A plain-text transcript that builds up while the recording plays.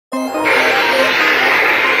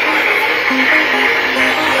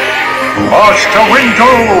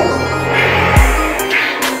SpaceWIndu!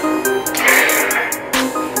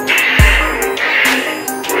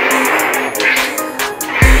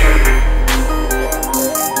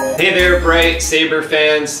 Hey there, bright Saber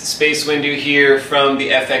fans. SpaceWIndu here from the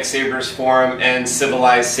FX Sabers forum and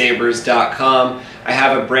CivilizedSabers.com. I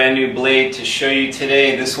have a brand new blade to show you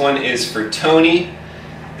today. This one is for Tony.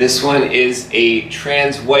 This one is a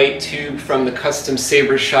trans white tube from the custom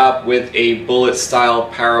saber shop with a bullet style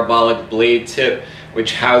parabolic blade tip,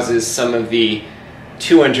 which houses some of the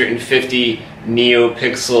 250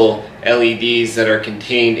 Neopixel LEDs that are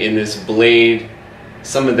contained in this blade.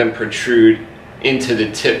 Some of them protrude into the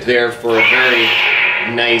tip there for a very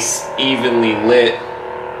nice, evenly lit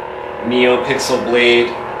Neopixel blade.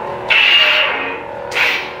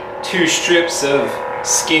 2 strips of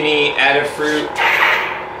skinny Adafruit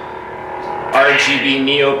RGB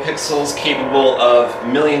Neopixels capable of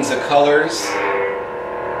millions of colors.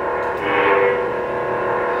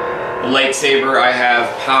 The lightsaber I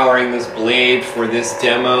have powering this blade for this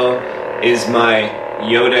demo is my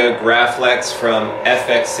Yoda Graflex from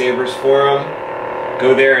FX Sabers forum.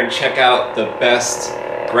 Go there and check out the best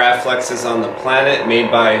Graflexes on the planet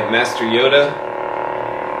made by Master Yoda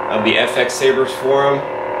of the FX Sabers forum.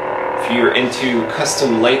 If you're into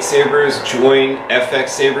custom lightsabers, join FX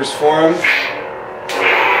Sabers forum.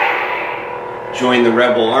 Join the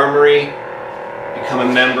Rebel Armory. Become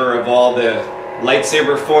a member of all the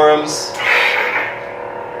lightsaber forums.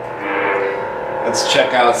 Let's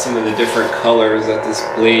check out some of the different colors that this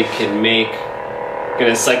blade can make. I'm going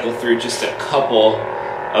to cycle through just a couple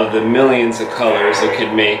of the millions of colors it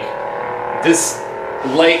could make. This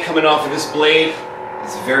light coming off of this blade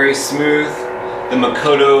is very smooth. The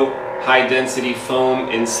Makoto high density foam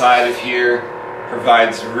inside of here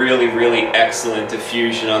provides really excellent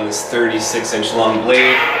diffusion on this 36-inch long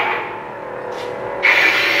blade.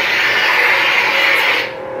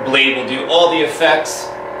 Blade will do all the effects.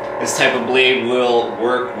 This type of blade will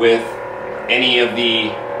work with any of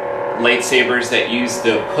the lightsabers that use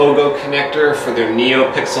the POGO connector for their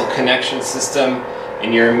Neopixel connection system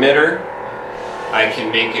in your emitter. I can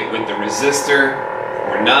make it with the resistor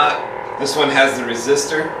or not. This one has the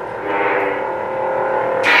resistor.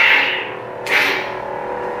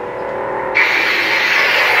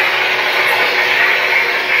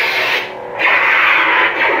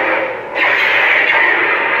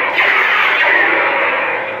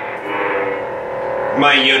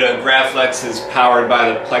 My Yoda Graflex is powered by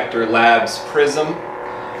the Plector Labs Prism,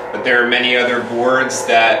 but there are many other boards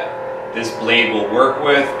that this blade will work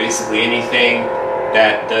with. Basically anything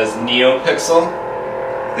that does Neopixel.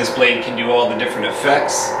 This blade can do all the different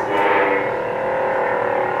effects.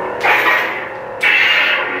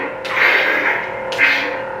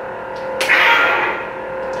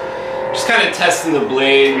 Just kind of testing the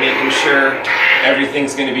blade, making sure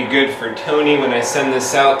everything's going to be good for Tony when I send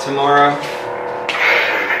this out tomorrow.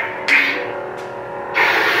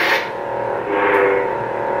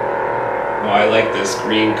 I like this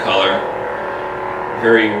green color,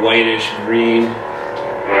 very whitish green.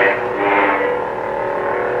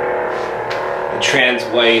 The trans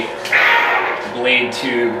white blade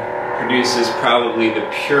tube produces probably the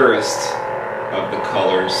purest of the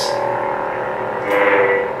colors.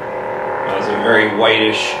 That was a very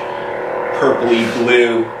whitish, purpley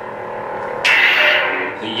blue,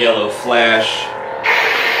 the yellow flash.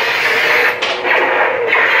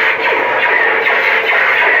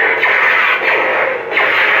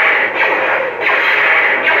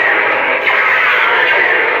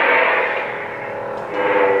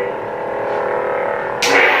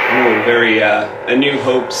 Very A New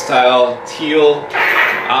Hope style teal,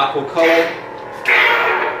 aqua color.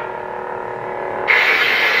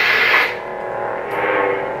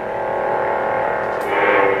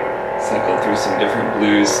 Cycle through some different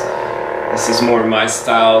blues. This is more my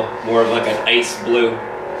style, more of like an ice blue.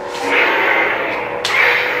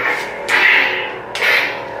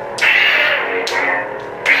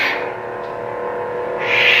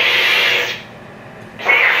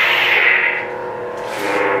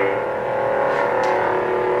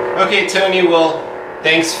 Okay, Tony, well,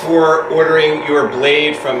 thanks for ordering your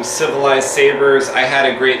blade from Civilized Sabers. I had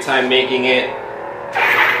a great time making it.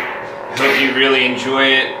 I hope you really enjoy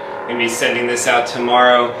it. I'm going to be sending this out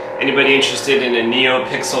tomorrow. Anybody interested in a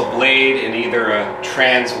Neopixel blade in either a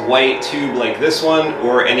trans white tube like this one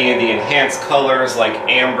or any of the enhanced colors like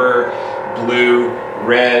amber, blue,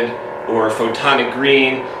 red, or photonic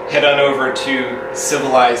green, head on over to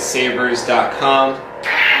CivilizedSabers.com.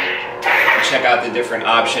 Check out the different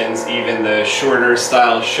options, even the shorter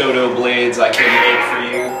style Shoto blades I can make for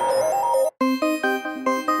you.